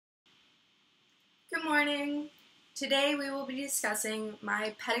Good morning. Today we will be discussing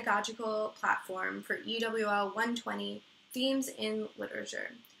my pedagogical platform for EWL 120, Themes in Literature.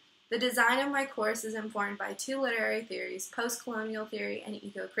 The design of my course is informed by two literary theories, post-colonial theory and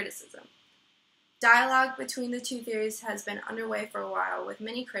eco-criticism. Dialogue between the two theories has been underway for a while, with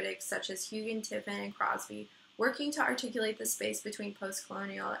many critics such as Hugan, Tiffin, and Crosby working to articulate the space between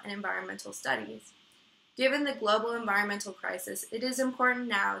post-colonial and environmental studies. Given the global environmental crisis, it is important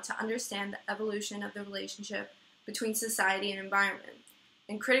now to understand the evolution of the relationship between society and environment,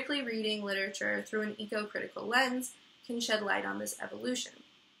 and critically reading literature through an eco-critical lens can shed light on this evolution.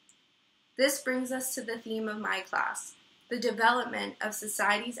 This brings us to the theme of my class, the development of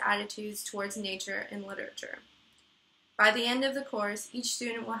society's attitudes towards nature in literature. By the end of the course, each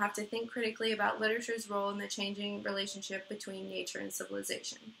student will have to think critically about literature's role in the changing relationship between nature and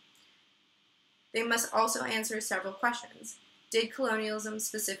civilization. They must also answer several questions. Did colonialism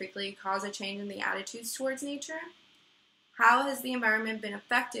specifically cause a change in the attitudes towards nature? How has the environment been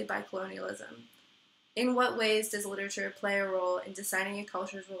affected by colonialism? In what ways does literature play a role in deciding a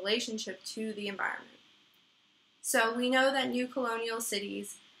culture's relationship to the environment? So we know that new colonial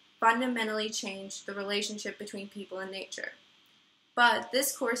cities fundamentally changed the relationship between people and nature. But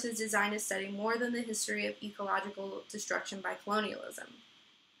this course is designed to study more than the history of ecological destruction by colonialism.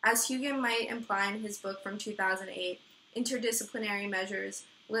 As Hugan might imply in his book from 2008, Interdisciplinary Measures,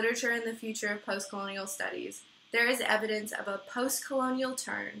 Literature and the Future of Postcolonial Studies, there is evidence of a post-colonial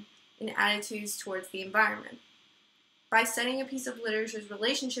turn in attitudes towards the environment. By studying a piece of literature's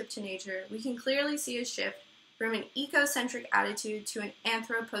relationship to nature, we can clearly see a shift from an ecocentric attitude to an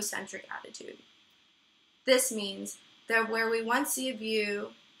anthropocentric attitude. This means that where we once see a view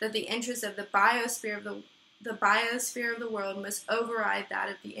that the interests of the biosphere of the world must override that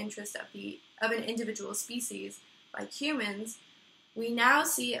of the interest of an individual species, like humans, we now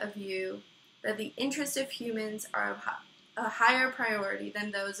see a view that the interests of humans are of a higher priority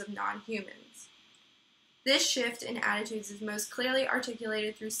than those of non-humans. This shift in attitudes is most clearly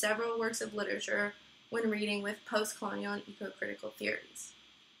articulated through several works of literature when reading with post-colonial and eco-critical theories.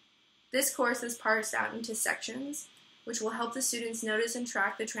 This course is parsed out into sections, which will help the students notice and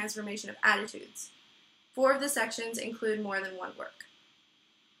track the transformation of attitudes. 4 of the sections include more than one work.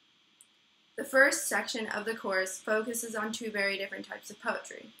 The first section of the course focuses on 2 very different types of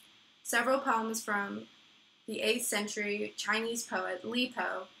poetry. Several poems from the 8th century Chinese poet Li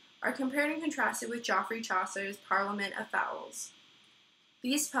Po are compared and contrasted with Geoffrey Chaucer's Parliament of Fowls.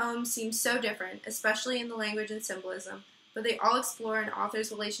 These poems seem so different, especially in the language and symbolism, but they all explore an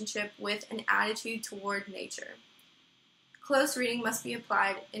author's relationship with an attitude toward nature. Close reading must be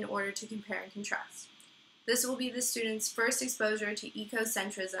applied in order to compare and contrast. This will be the students' first exposure to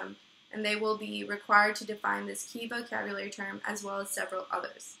ecocentrism, and they will be required to define this key vocabulary term as well as several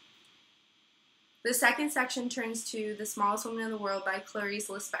others. The second section turns to The Smallest Woman in the World by Clarice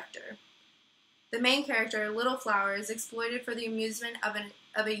Lispector. The main character, Little Flower, is exploited for the amusement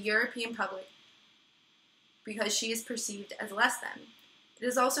of a European public because she is perceived as less than. It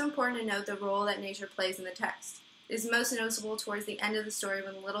is also important to note the role that nature plays in the text. It is most noticeable towards the end of the story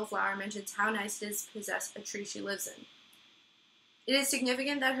when Little Flower mentions how nice it is to possess a tree she lives in. It is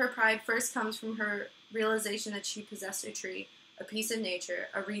significant that her pride first comes from her realization that she possessed a tree, a piece of nature,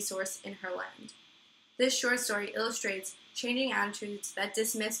 a resource in her land. This short story illustrates changing attitudes that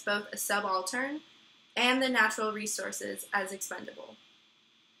dismiss both a subaltern and the natural resources as expendable.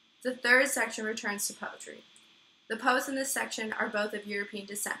 The third section returns to poetry. The poets in this section are both of European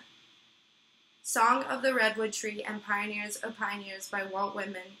descent. Song of the Redwood Tree and Pioneers of Pioneers by Walt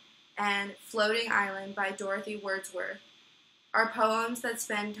Whitman and Floating Island by Dorothy Wordsworth are poems that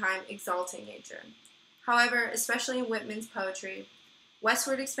spend time exalting nature. However, especially in Whitman's poetry,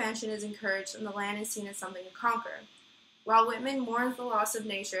 westward expansion is encouraged and the land is seen as something to conquer. While Whitman mourns the loss of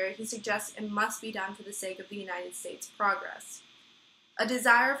nature, he suggests it must be done for the sake of the United States' progress. A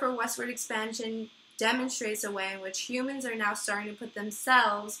desire for westward expansion demonstrates a way in which humans are now starting to put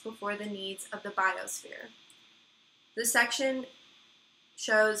themselves before the needs of the biosphere. The section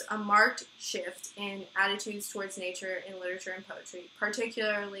shows a marked shift in attitudes towards nature in literature and poetry,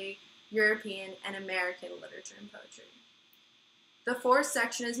 particularly European and American literature and poetry. The fourth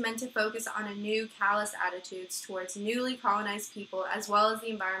section is meant to focus on a new callous attitudes towards newly colonized people as well as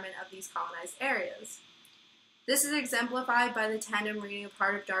the environment of these colonized areas. This is exemplified by the tandem reading of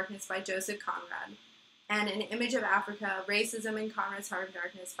Heart of Darkness by Joseph Conrad and An Image of Africa, Racism in Conrad's Heart of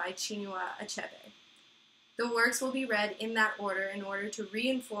Darkness by Chinua Achebe. The works will be read in that order in order to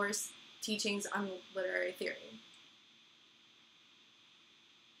reinforce teachings on literary theory.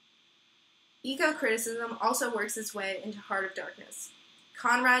 Eco-criticism also works its way into Heart of Darkness.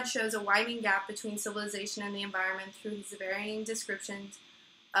 Conrad shows a widening gap between civilization and the environment through his varying descriptions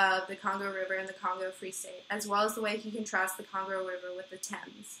of the Congo River and the Congo Free State, as well as the way he contrasts the Congo River with the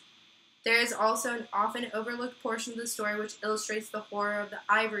Thames. There is also an often overlooked portion of the story which illustrates the horror of the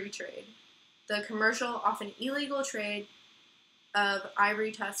ivory trade, the commercial, often illegal trade of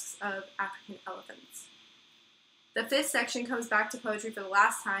ivory tusks of African elephants. The fifth section comes back to poetry for the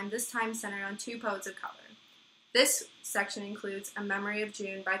last time, this time centered on two poets of color. This section includes A Memory of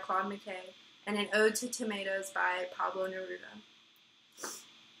June by Claude McKay and An Ode to Tomatoes by Pablo Neruda.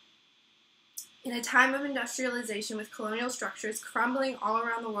 In a time of industrialization with colonial structures crumbling all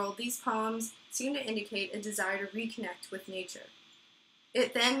around the world, these poems seem to indicate a desire to reconnect with nature.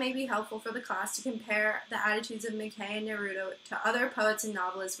 It then may be helpful for the class to compare the attitudes of McKay and Neruda to other poets and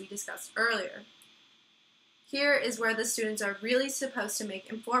novelists we discussed earlier. Here is where the students are really supposed to make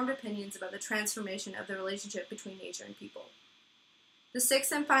informed opinions about the transformation of the relationship between nature and people. The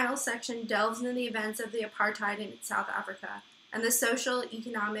sixth and final section delves into the events of the apartheid in South Africa and the social,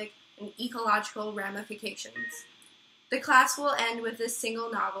 economic, and ecological ramifications. The class will end with this single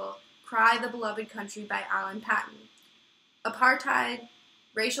novel, Cry the Beloved Country by Alan Paton. Apartheid,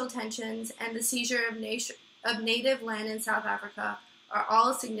 racial tensions, and the seizure of native land in South Africa are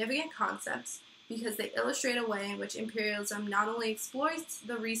all significant concepts because they illustrate a way in which imperialism not only exploits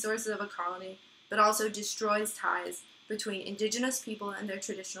the resources of a colony, but also destroys ties between indigenous people and their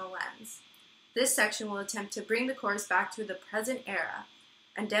traditional lands. This section will attempt to bring the course back to the present era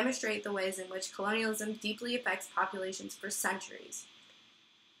and demonstrate the ways in which colonialism deeply affects populations for centuries.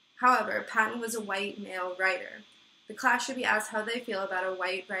 However, Paton was a white male writer. The class should be asked how they feel about a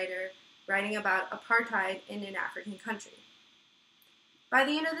white writer writing about apartheid in an African country. By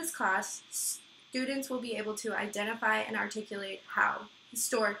the end of this class, students will be able to identify and articulate how,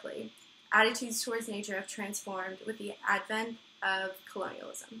 historically, attitudes towards nature have transformed with the advent of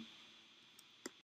colonialism.